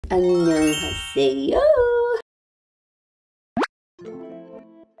안녕하세요.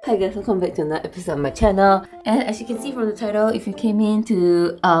 Hi guys, welcome back to another episode of my channel. And as you can see from the title, if you came in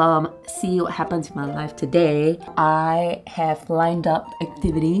to see what happened in my life today, I have lined up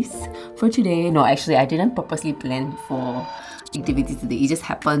activities for today. No, actually I didn't purposely plan for activities today. It just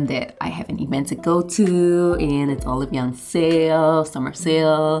happened that I have an event to go to and it's all of on sale, summer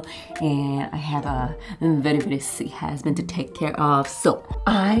sale, and I have a very sick husband to take care of. So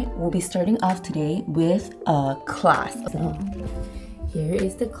I will be starting off today with a class. So here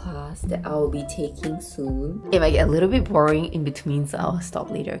is the class that I will be taking soon. It might get a little bit boring in between, so I'll stop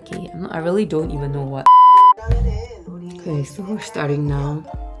later, okay? I really don't even know what. Okay, so we're starting now.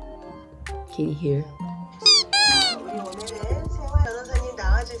 Can you hear?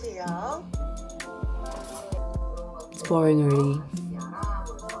 It's boring already.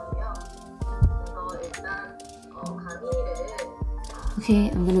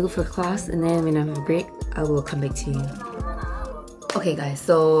 Okay, I'm gonna go for class and then when I have a break, I will come back to you. Okay guys,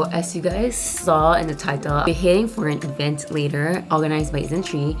 so as you guys saw in the title, we're heading for an event later organized by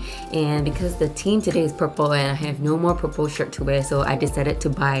Enquiries, and because the theme today is purple and I have no more purple shirt to wear, so I decided to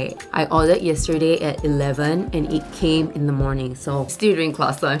buy it. I ordered yesterday at 11 and it came in the morning, so still during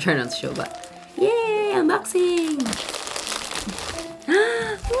class, so I'm trying not to show, but yay, unboxing!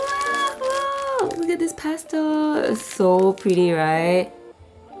 Wow, look at this pastel, it's so pretty, right?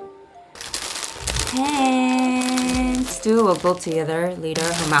 Pants too will go together later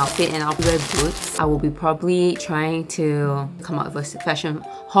for my outfit, and I'll wear boots. I will be probably trying to come up with a fashion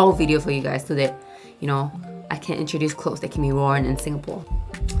haul video for you guys so that, you know, I can introduce clothes that can be worn in Singapore.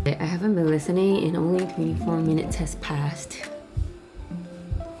 I haven't been listening and only 24 minutes has passed.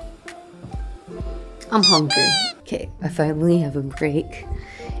 I'm hungry. Okay, I finally have a break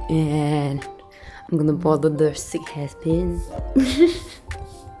and I'm gonna bother the sick husband.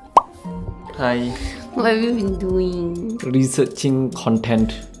 Hi. What have you been doing? Researching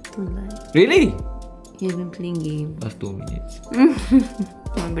content. Don't lie. Really? You've been playing games. Last 2 minutes.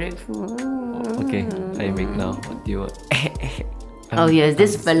 My breakfast. Okay, I make now. What do you want? Oh yes,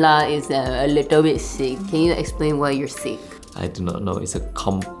 this fella is a little bit sick. Can you explain why you're sick? I do not know. It's a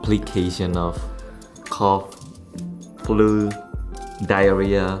complication of cough, flu,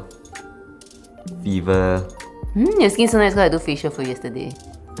 diarrhea, fever. Your skin so nice because I do facial for yesterday.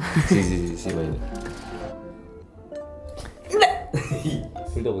 See mine.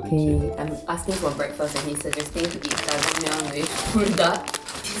 Okay, I'm asking for breakfast and he's suggesting to eat jajangmyeon with product.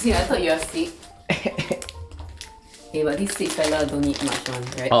 See, I thought you were sick. Okay, but this sick fella don't need much one,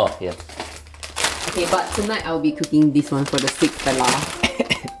 right? Oh, yeah. Okay, but tonight I'll be cooking this one for the sick fella.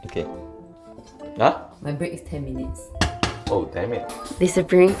 Okay. Huh? My break is 10 minutes. Oh, damn it.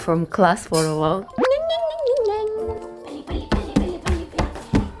 Disappearing from class for a while.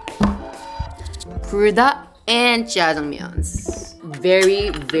 Product and jajangmyeons. Very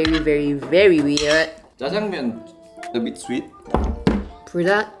weird. Jajangmyeon a bit sweet.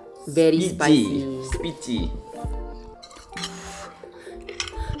 Product very spicy. Spicy.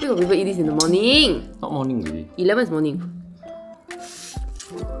 Why got people eat this in the morning? Not morning really. 11 is morning.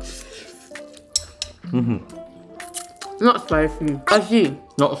 Not spicy. Spicy.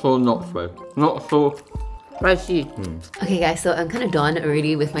 Not spicy. Not so Spicy. Okay guys, so I'm kind of done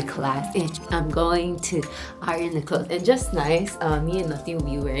already with my class and I'm going to iron the clothes. And just nice, me and Nati will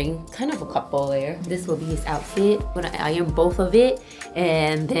be wearing kind of a couple layer. This will be his outfit. I'm gonna iron both of it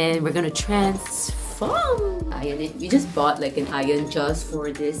and then we're gonna transform. Iron it. We just bought like an iron just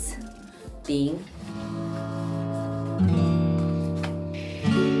for this thing.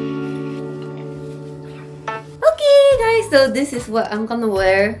 Okay guys, so this is what I'm gonna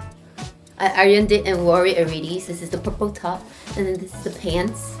wear. I ironed it and wore it already. So this is the purple top and then this is the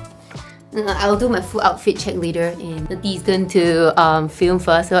pants. I'll do my full outfit check later and Nati's going to film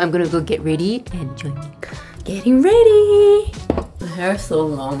first, so I'm gonna go get ready and join me. Getting ready! The hair is so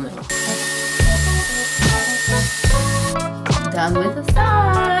long now. Done with the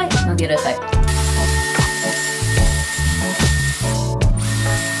side. Now the other side.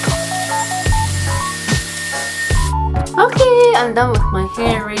 Okay, I'm done with my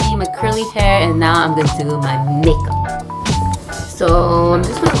hair already, my curly hair, and now I'm gonna do my makeup. So I'm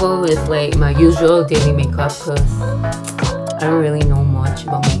just gonna go with like my usual daily makeup because I don't really know much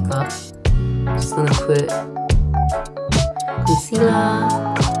about makeup. I'm just gonna put concealer,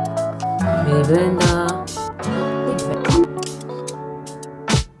 beauty blender,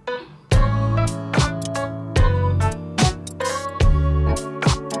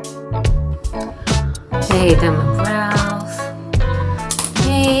 okay, done my brows.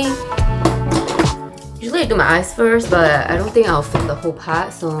 Okay. Usually normally do my eyes first, but I don't think I'll film the whole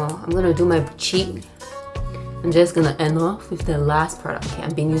part, so I'm gonna do my cheek. I'm just gonna end off with the last product. Okay,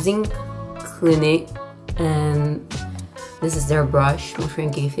 I've been using Clinique, and this is their brush. My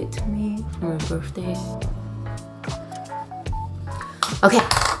friend gave it to me for my birthday. Okay,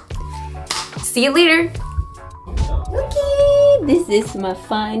 see you later. Okay, this is my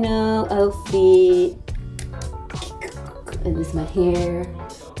final outfit. And this is my hair.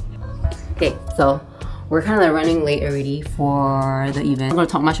 Okay, so we're kind of running late already for the event. I'm not gonna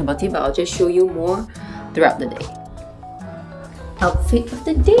talk much about it, but I'll just show you more throughout the day. Outfit of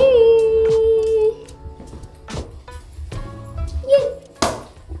the day! Yay!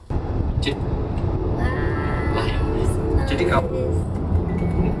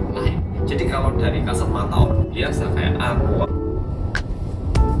 Jadi kalau dari kasat mata biasa kayak aku.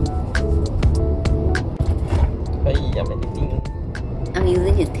 I'm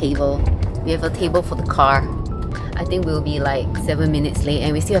using his table. We have a table for the car. I think we'll be like 7 minutes late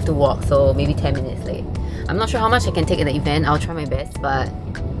and we still have to walk, so maybe 10 minutes late. I'm not sure how much I can take at the event. I'll try my best, but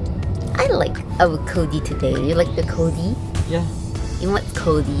I like our Cody today. You like the Cody? Yeah. And what's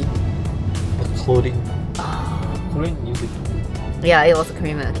Cody? Clothing. Korean music. Yeah, it was a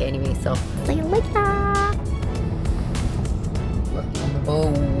Korean. Okay, anyway, so see you later.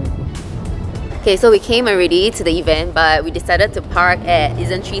 Okay, so we came already to the event, but we decided to park at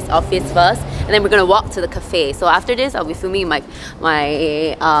Isntri's office first, and then we're gonna walk to the cafe. So after this, I'll be filming my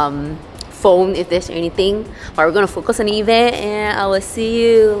phone if there's anything. But we're gonna focus on the event, and I will see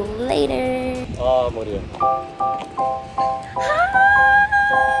you later. 머리야.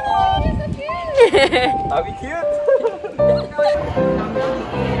 Hi, you're so cute. Are we cute?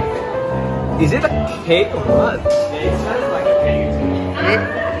 Is it a cake or what? It sounds like a cake.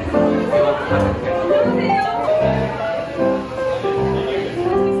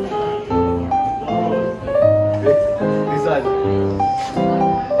 This one.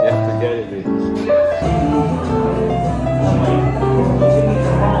 You have to get it.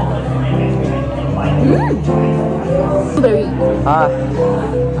 Blueberry.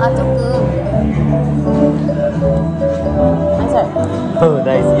 조금. Oh,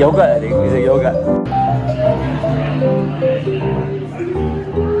 nice. Yogurt, I think. It's a yogurt.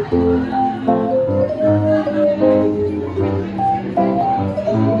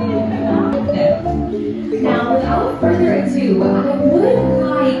 Now, without further ado, I would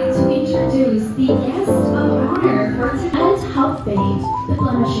like to introduce the guest of honor for today and help fade the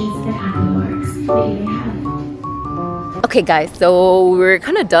blemishes and acne marks that you may have. Okay guys, so we're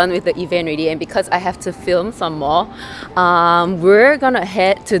kind of done with the event already, and because I have to film some more, we're gonna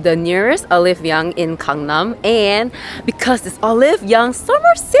head to the nearest Olive Young in Gangnam, and because it's Olive Young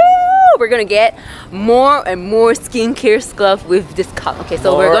summer sale, we're gonna get more and more skincare stuff with discount. Okay,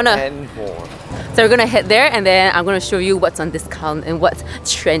 so we're gonna head there, and then I'm gonna show you what's on discount and what's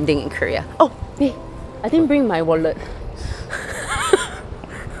trending in Korea. Oh, wait, I didn't bring my wallet.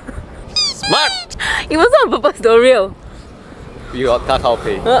 Smart! It was on purpose though, real. You got Kakao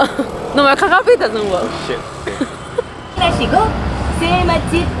Pay. No, my Kakao Pay doesn't work. Shit.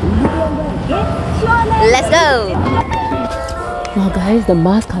 Let's go! Wow guys, the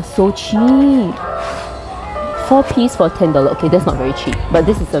masks are so cheap. 4-piece for $10. Okay, that's not very cheap, but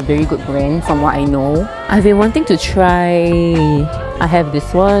this is a very good brand from what I know. I've been wanting to try. I have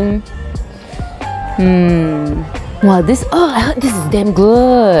this one. Wow, this. Oh, I heard this is damn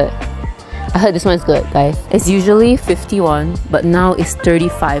good. I heard this one is good, guys. It's usually 51, but now it's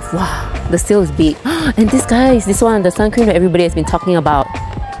 35. Wow, the sale is big. And this, guys, this one, the sun cream that everybody has been talking about.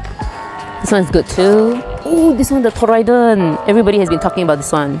 This one is good too. Oh, this one, the Toraidon. Everybody has been talking about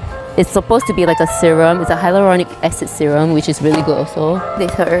this one. It's supposed to be like a serum. It's a hyaluronic acid serum, which is really good also. I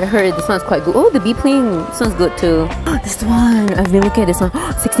heard this one's quite good. Oh, the B-Pling. This one's good too. This one. I've been looking at this one.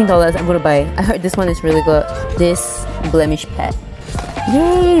 $16. I'm gonna buy. I heard this one is really good. This blemish pad.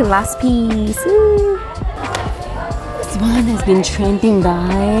 Yay! Last piece. Ooh. This one has been trending,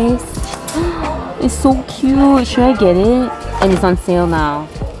 guys. It's so cute. Should I get it? And it's on sale now.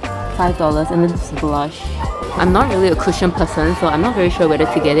 $5. And then this blush. I'm not really a cushion person, so I'm not very sure whether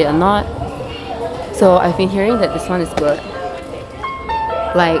to get it or not. So I've been hearing that this one is good.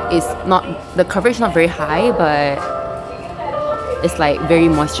 Like, it's not, the coverage is not very high, but it's like very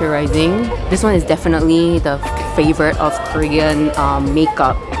moisturizing. This one is definitely the favorite of Korean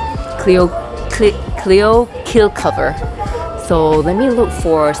makeup. Clio Kill Cover. So let me look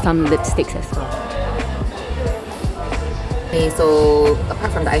for some lipsticks as well. Okay, so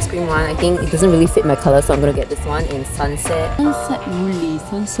apart from the ice cream one, I think it doesn't really fit my color, so I'm gonna get this one in Sunset. Sunset Woolly.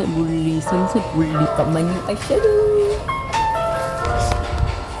 Got my new eyeshadow.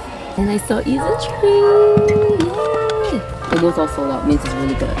 And I saw Easy Tree! Yay! It was all sold out, means it's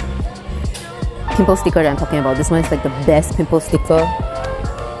really good. Pimple sticker that I'm talking about. This one is like the best pimple sticker.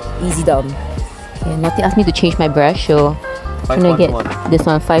 Easy done. Okay, Naughty asked me to change my brush, so I'm gonna get this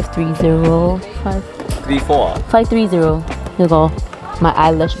one, 530. 530. Here you go. My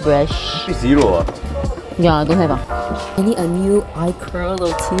eyelash brush. 0. Yeah, I don't have. I need a new eye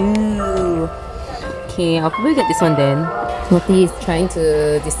curler too. Okay, I'll probably get this one then. Naughty is trying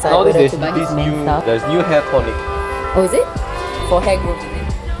to decide whether to buy his main stuff. There's new hair tonic. Oh, is it? For hair growth, is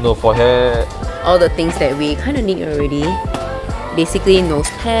it? No, for hair. All the things that we kind of need already. Basically, nose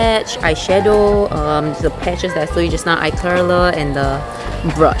patch, eyeshadow, the patches that I showed you just now, eye curler, and the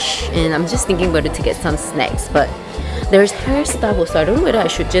brush. And I'm just thinking whether to get some snacks, but there's hair stuff also. I don't know whether I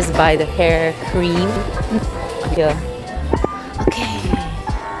should just buy the hair cream. Yeah. Okay.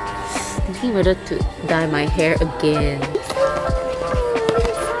 Thinking whether to dye my hair again.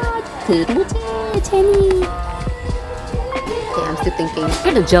 Okay, I'm still thinking. I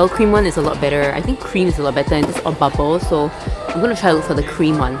think the gel cream one is a lot better. I think cream is a lot better and this is all bubbles, so I'm gonna try to look for the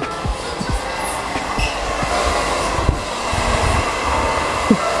cream one.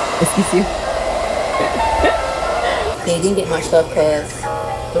 Excuse you. They didn't get much stuff because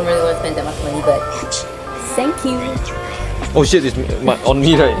don't really want to spend that much money, but thank you. Oh shit, it's on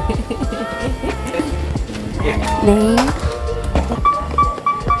me, right?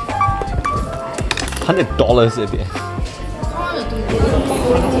 $100 a bit.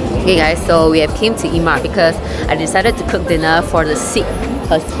 Okay guys, so we have came to Emart because I decided to cook dinner for the sick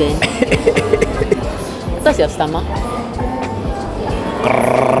husband. What's your stomach?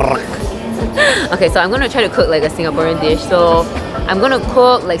 Okay, so I'm gonna try to cook like a Singaporean dish. So I'm gonna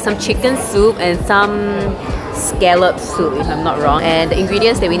cook like some chicken soup and some scallop soup, if I'm not wrong. And the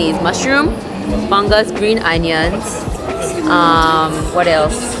ingredients that we need is mushroom, fungus, green onions, what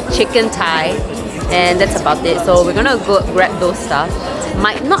else? Chicken thigh, and that's about it. So we're gonna go grab those stuff.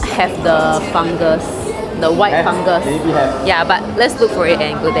 Might not have the fungus, the white fungus. Maybe have. Yeah, but let's look for it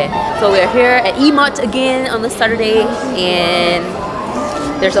and go there. So we're here at Emart again on the Saturday, and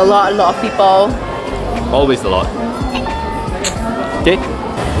there's a lot of people. Always a lot. Okay.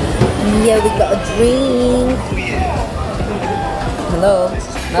 Yeah, we got a drink. Hello.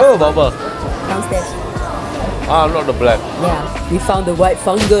 Oh, Baba. Downstairs. Ah, not the black. Yeah, we found the white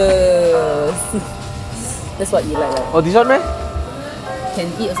fungus. That's what you like, right? Oh, this one, man? Can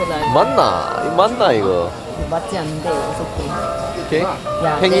eat also like. 맞나 이거? 맞지 않는데 it's okay. Okay.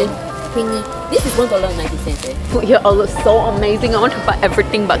 Yeah. Pengi. Pengi. This is $1.90. Food here all looks so amazing. I want to buy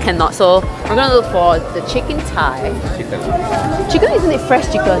everything but cannot. So we're gonna look for the chicken thigh. Chicken, isn't it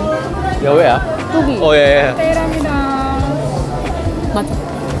fresh chicken? Yeah, where? Oh yeah.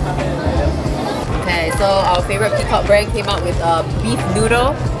 Okay, so our favorite peacock brand came out with a beef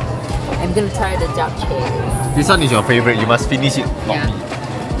noodle. I'm gonna try the japchae. This one is your favorite. You must finish it. Yeah.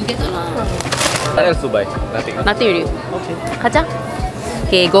 You get it lah. What else to buy? Nothing. Nothing really. Okay. 가자.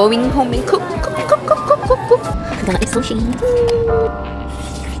 Okay, going home and cook. I'm gonna eat sushi.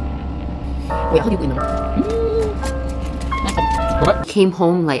 Wait, how do you go in now? What? Came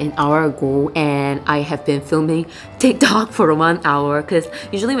home like an hour ago and I have been filming TikTok for 1 hour because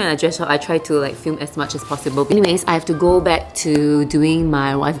usually when I dress up I try to like film as much as possible. Anyways, I have to go back to doing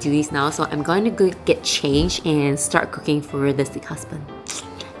my wife duties now, so I'm going to go get changed and start cooking for the sick husband.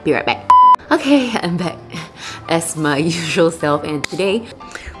 Be right back. Okay, I'm back as my usual self, and today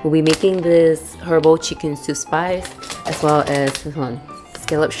we'll be making this herbal chicken soup spice as well as this one,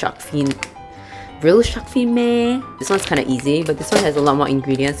 scallop shark fin. Real shark fin meh? This one's kind of easy, but this one has a lot more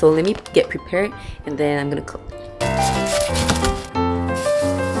ingredients, so let me get prepared and then I'm gonna cook.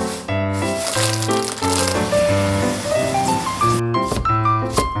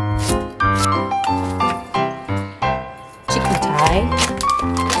 Chicken thigh,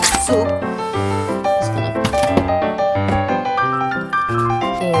 soup.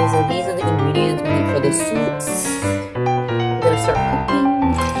 Okay, so these are the ingredients we need for the soups. I'm gonna start cooking.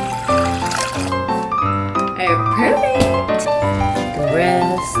 Perfect! Chicken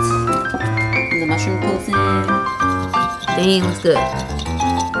breast. And the mushroom goes in. Dang, looks good. I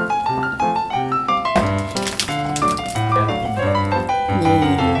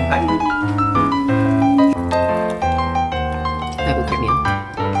will cream you.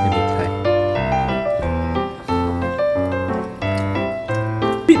 Let me try.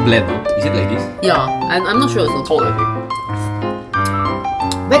 Bit bland, no? Is it like this? Yeah, I'm not sure also. Cold, I think.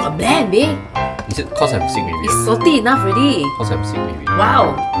 Where got bland, babe? Is it cause I'm sick maybe? It's salty enough already. Cause I'm sick maybe.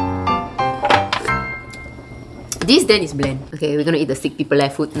 Wow. This then is bland. Okay, we're gonna eat the sick people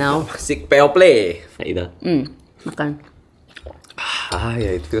left food now. Sick pale play. Either. Makan.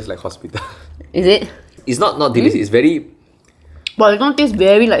 Yeah, it feels like hospital. Is it? It's not delicious. It's very. But it don't taste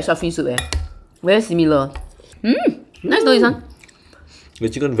very like shark fin soup Very similar. Nice though, this one. The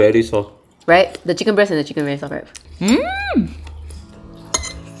chicken very soft. Right? The chicken breast and the chicken very soft, right?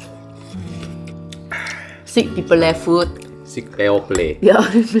 Sick people left food. Sick pale play. Yeah.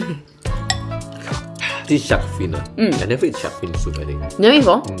 This shark fin. I never eat shark fin soup, I think. Never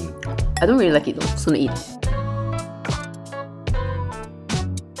before? I don't really like it though. Soon to eat.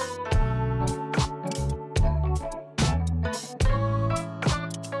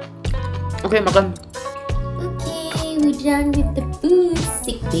 Okay, makan. Okay, we're done with the food.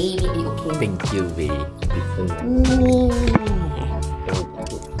 Sick baby, are you okay? Thank you, babe.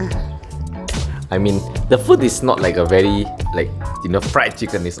 I mean, the food is not like a very, like, you know, fried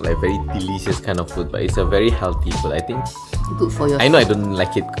chicken is like very delicious kind of food, but it's a very healthy food, I think. Good for your. I know I don't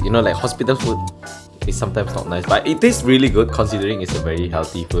like it, you know, like hospital food is sometimes not nice, but it tastes really good considering it's a very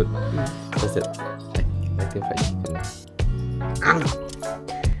healthy food. Just that, I think fried chicken.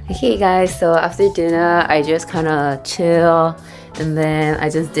 Okay guys, so after dinner I just kind of chill and then I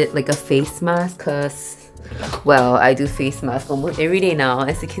just did like a face mask because, well, I do face mask almost every day now.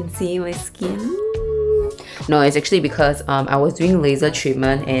 As you can see, my skin. No, it's actually because I was doing laser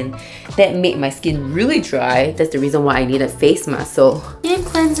treatment and that made my skin really dry. That's the reason why I need a face mask. So, Hand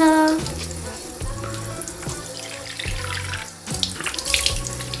cleanser.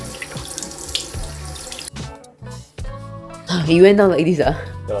 you went down like this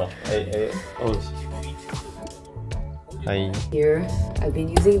Here, I've been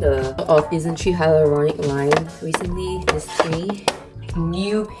using the Isn't Hyaluronic line recently. This 3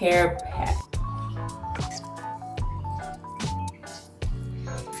 new pair pack.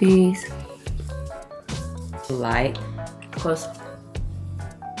 Face, light, of course,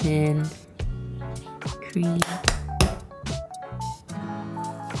 and cream.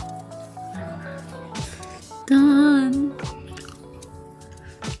 Done.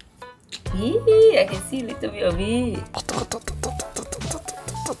 Yeah, I can see a little bit of it.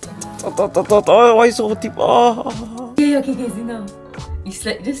 Why so deep? Yeah, okay, see now. It's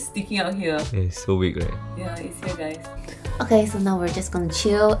like just sticking out here. It's so big, right? Yeah, it's here, guys. Okay, so now we're just gonna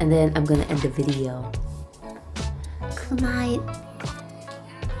chill and then I'm gonna end the video. Good night.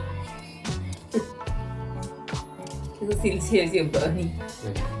 See, Bernie.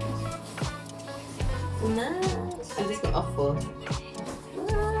 Nice. I'm just gonna offer.